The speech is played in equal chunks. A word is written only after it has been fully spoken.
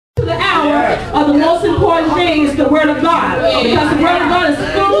to the hour of the most important thing is the Word of God. Because the Word of God is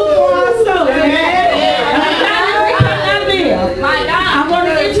food for our souls. Amen? And I'm not we cannot live. I'm going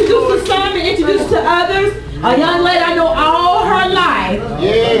to introduce to some and introduce to others. A young lady I know all her life.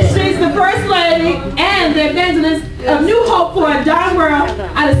 She's the first lady and the evangelist of New Hope for a Dark World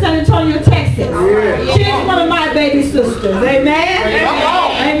out of San Antonio, Texas. She's one of my baby sisters. Amen?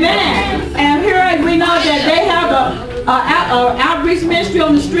 Amen. And here we know that they have a outreach ministry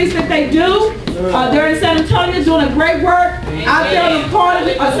on the streets that they do. They're in San Antonio doing a great work out there in the part of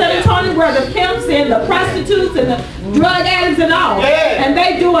San Antonio where the pimps and the prostitutes and the drug addicts and all. And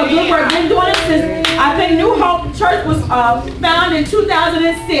they do a good work. They've been doing it since, I think New Hope Church was founded in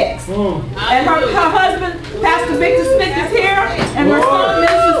 2006. And her husband, Pastor Victor Smith, is here, and her son,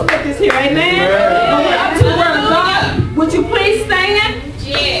 Minister Smith, is here. Amen? And we're up to the Word of God. Would you please stand?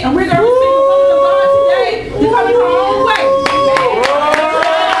 And we're going to receive the Word of God today to come in her own way.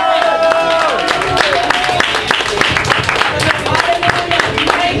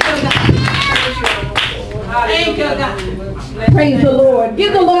 Thank you, God. Praise the Lord.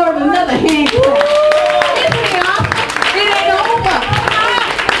 Give the Lord another hand clap. It ain't over.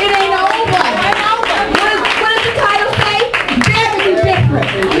 It ain't over. What does the title say? Dare to be different.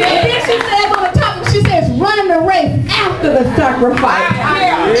 And then she says on the top, she says, run the race after the sacrifice.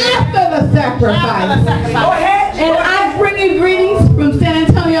 After the sacrifice. Go ahead. And I bring you greetings from San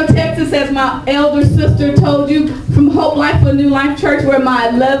Antonio, Texas, as my elder sister told you, from Hope Life for New Life Church, where my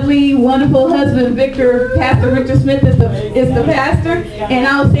lovely, wonderful husband, Pastor Victor Smith, is the pastor. And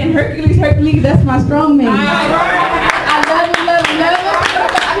I was saying, Hercules, that's my strong man. I love him. I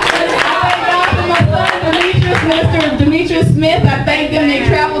thank God for my son, Minister Demetrius Smith. I thank them. They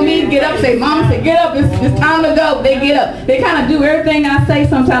travel me, get up, say, Mama, say, get up. It's time to go. They get up. They kind of do everything I say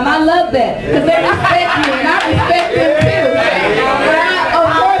sometimes. I love that because they respect me, and I respect them too. Of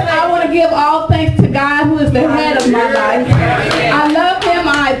course, I want to give all thanks to God, who is the head of my life. I love him.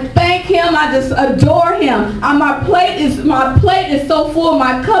 I thank him. I just adore him. My plate is so full.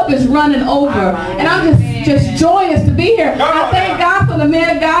 My cup is running over, and I'm just joyous to be here. I thank God for the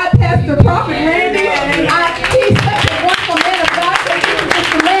man of God, Pastor Prophet Randy. He's such a wonderful man of God.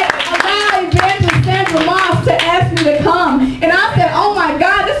 Allow Evangelist Sandra Moss to ask me to come, and I said, "Oh my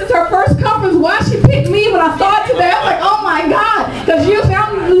God, this is her first conference. Why she picked me?" When I saw it today, I was like, "Oh my God," because usually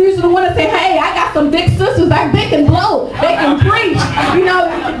I'm usually the one to say, "Hey, I got some big sisters. They can blow, they can preach," you know.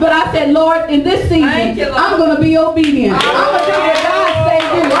 But I said, Lord, in this season, I'm going to be obedient. I'm going to do what God says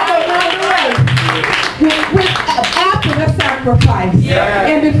do. I'm going to run the race after the sacrifice.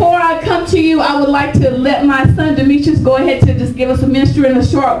 And before I come to you, I would like to let my son Demetrius go ahead to just give us a ministry and a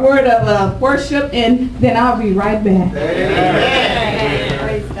short word of worship, and then I'll be right back. Amen.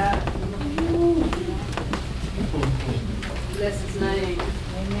 Praise God. Bless his name.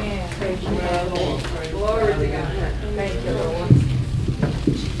 Amen. Thank you, Lord. Glory to God. Thank you, Lord.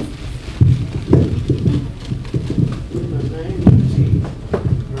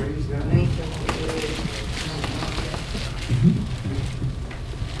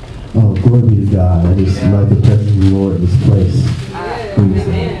 Oh, glory be to God. I just love the presence of the Lord in this place.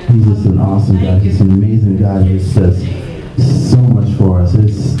 He's just an awesome God. He's an amazing God. He just does so much for us. I'm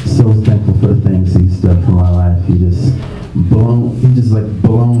so thankful for the things he's done for my life. He's just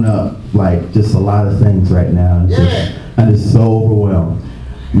blown up like just a lot of things right now. I'm just so overwhelmed.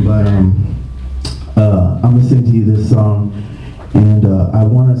 But I'm gonna sing to you this song, and I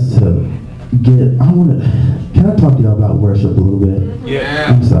want us to can I talk to y'all about worship a little bit? Yeah.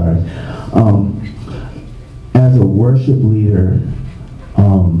 I'm sorry. As a worship leader,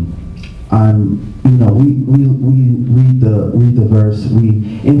 we read the verse.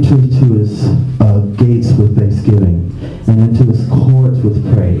 We enter into his gates with thanksgiving and into his courts with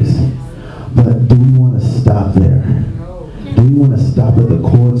praise. But do we want to stop there? Do we want to stop at the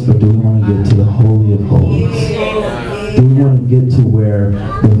courts, or do we want to get to the Holy of Holies? Do we want to get to where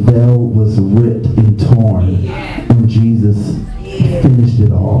the veil was ripped and torn and Jesus finished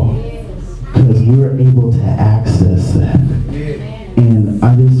it all? Because we're able to access that. And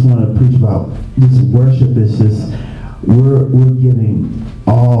I just want to preach about this worship is just, we're giving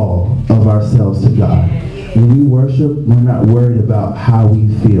all of ourselves to God. When we worship, we're not worried about how we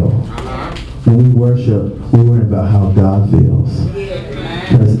feel. When we worship, we're worried about how God feels.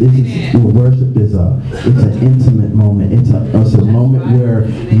 Because worship is it's an intimate moment. It's a moment where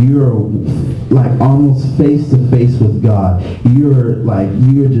you're like almost face to face with God. You're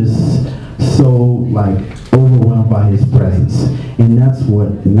just so like overwhelmed overwhelmed by his presence. And that's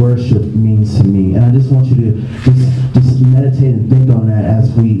what worship means to me. And I just want you to just meditate and think on that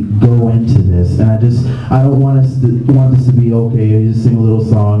as we go into this. And I don't want this to be, okay, you just sing a little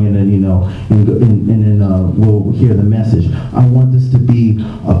song and then, and then we'll hear the message. I want this to be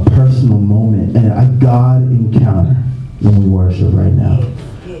a personal moment and a God encounter when we worship right now.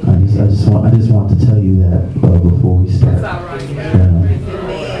 I just want to tell you that before we start. That's all right.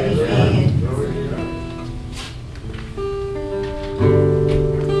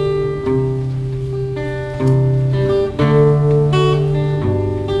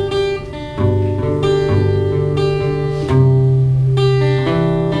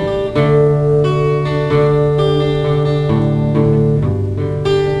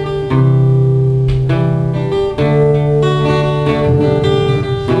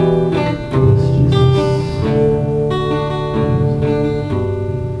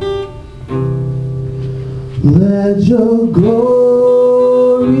 Let your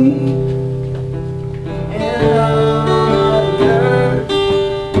glory and honor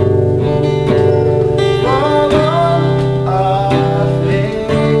fall on our face.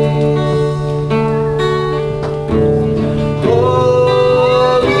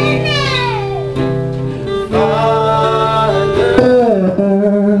 Holy Father,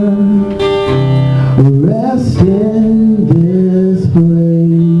 rest in this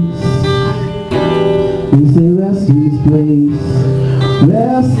place. We say rest in this place,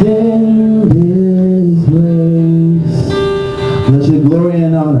 rest in this place. Let your glory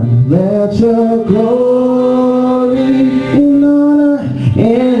and honor, let your glory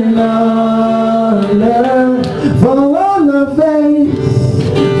and honor fall on our face,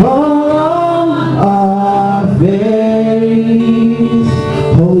 fall on our face.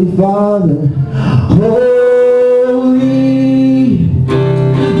 Holy Father, Holy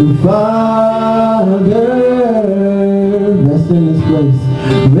Father, rest in this place,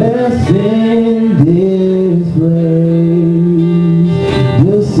 rest in this place.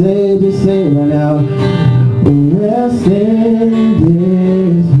 Just say it right now. Rest in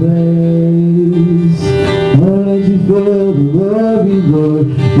this place. Lord, let you feel the glory, Lord.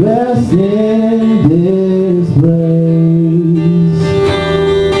 Rest in this place.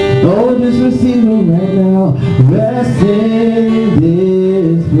 Oh, just receive him right now. Rest in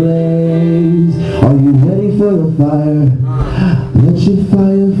this place. Are you ready for the fire? Let your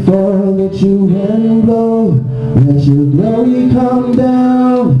fire fall, let your wind blow, let your glory come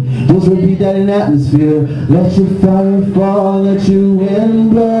down. Just repeat that in atmosphere. Let your fire fall, let your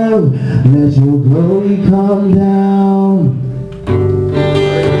wind blow, let your glory come down.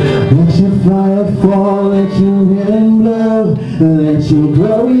 Let your fire fall, let your wind blow, let your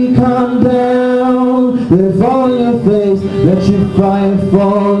glory come down. Let it fall in your face. Let your fire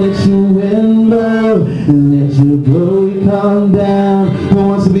fall, let your wind blow, let your glory come down. Who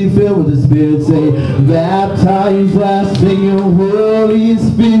wants to be filled with the Spirit? Say, baptize us in your Holy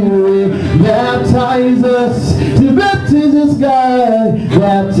Spirit. Baptize us to baptize God.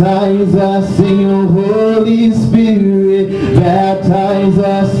 Baptize us in your Holy Spirit. Baptize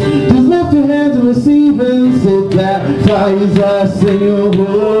us. Just lift your hands and receive and say, baptize us in your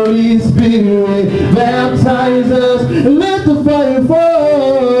Holy Spirit. Baptize us and let the fire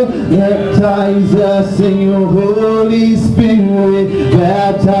fall. Baptize us in your Holy Spirit.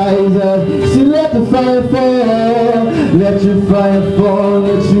 Baptize us. See, let the fire fall. Let your fire fall.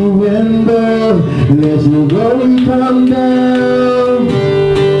 Let your wind blow. Let your glory come down.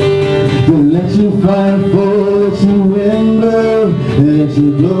 Let your fire fall. Let your wind blow. Let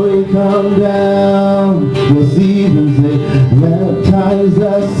your glory come down. Receive and say, baptize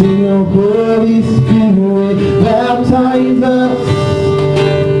us in your Holy Spirit. Baptize us.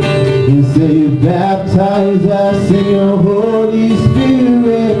 You say, baptize us in your Holy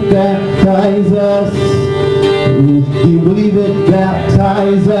Spirit. Baptize us. Do you believe it?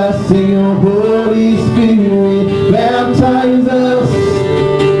 Baptize us in your Holy Spirit. Baptize us.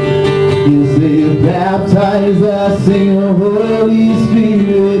 You say, baptize us in your Holy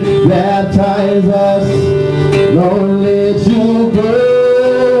Spirit. Baptize us. Lord, let your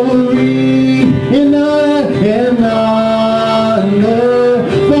glory and honor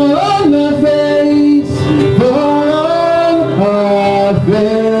fall on our face, fall on our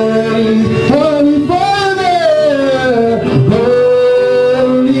face. Holy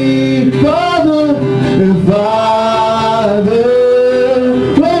Father, Father,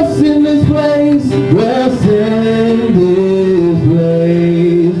 rest in this place, rest in this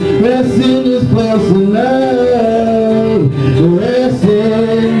place, rest in this place tonight, rest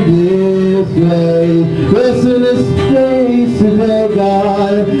in this place, rest in this place today,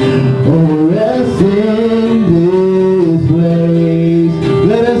 God, oh, rest in this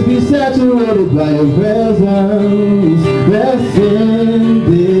surrounded by your presence. Rest in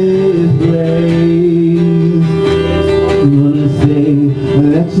this place. I'm gonna say,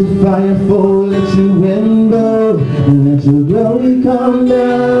 let your fire fall, let your wind blow, and let your glory come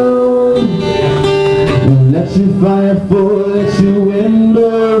down. Let your fire fall, let your wind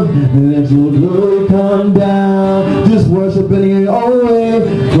blow, and let your glory come down. Just worship in your own way.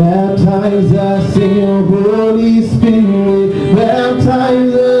 Baptize us in your Holy Spirit.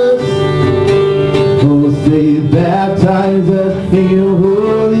 Baptize us. Oh, say baptize us in your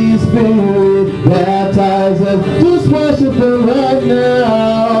Holy Spirit. Baptize us. Just worship him right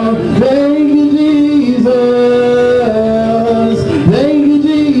now. Thank you, Jesus. Thank you,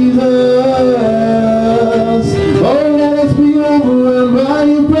 Jesus. Oh, let us be overwhelmed by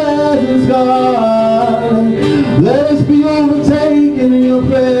your presence, God. Let us be overtaken in your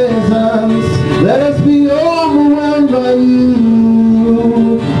presence. Let us be overwhelmed by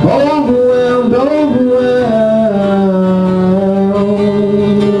you. Overwhelmed, overwhelmed.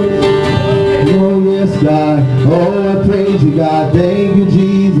 Oh, yes, God. Oh, I praise you, God. Thank you,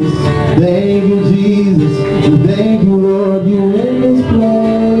 Jesus. Thank you, Jesus. Thank you, Lord. You're in this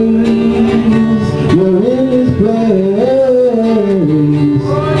place. You're in this place.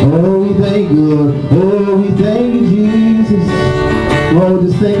 Oh, we thank you, Lord. Oh, we thank you, Jesus. Oh,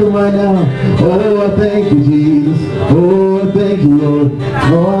 just thank him right now. Oh, I thank you, Jesus. Oh, I thank you, Lord.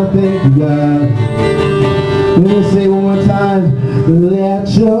 Oh, I thank you, God. Let me say one more time. Let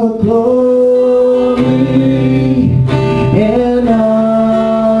your glory and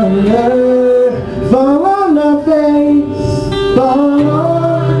honor fall on our face. Fall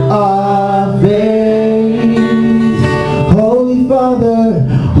on our face. Holy Father,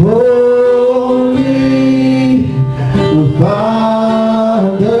 Holy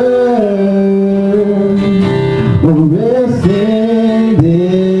Father, rest in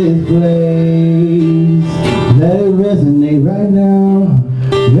this place. Let it resonate right now.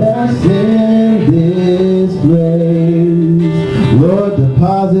 Rest in this place. Lord,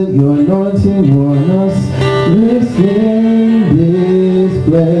 deposit your anointing on us. Rest in this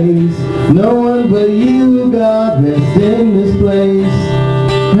place. No one but you, God, rest in this place.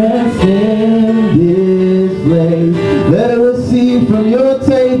 Rest in this place. Let it receive from your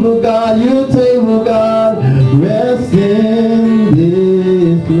table, God, your table, God. Rest in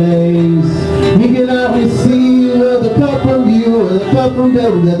this place. We cannot receive the cup from you or the cup from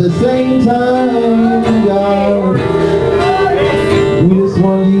Debra at the same time, God. We just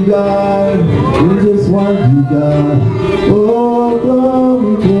want you, God. We just want you, God. Oh,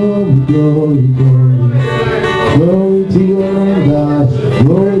 glory, glory, glory, glory. Glory to your name, God.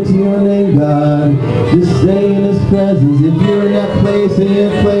 Glory to your name, God. Just stay in his presence. If you're in that place, in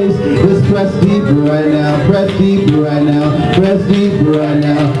your place, just press deeper right now. Press deeper right now. Press deeper right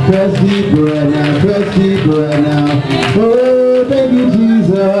now. Press deeper right now. Press deeper right now. Oh, thank you,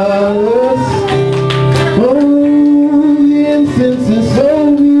 Jesus. Oh, the incense is so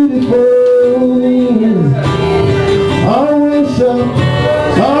beautiful.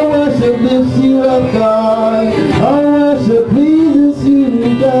 Our worship lifts you up, God. Our worship pleases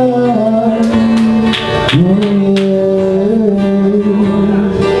you, God. Oh, yeah.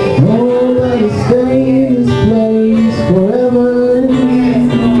 Oh, let us stay in this place forever.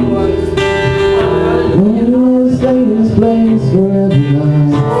 Oh, let us stay in this place forever,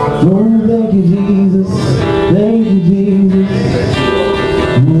 God. Oh, thank you, Jesus. Thank you, Jesus.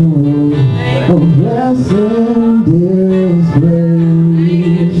 Oh, bless in this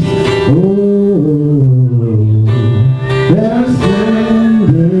place. Oh, bless in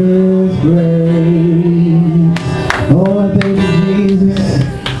this place. Oh, I thank you, Jesus.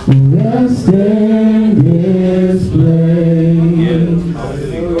 Bless in this place.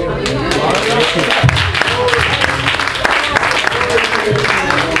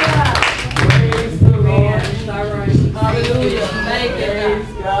 Hallelujah. Thank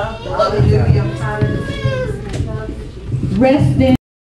you, God. Hallelujah. Rest in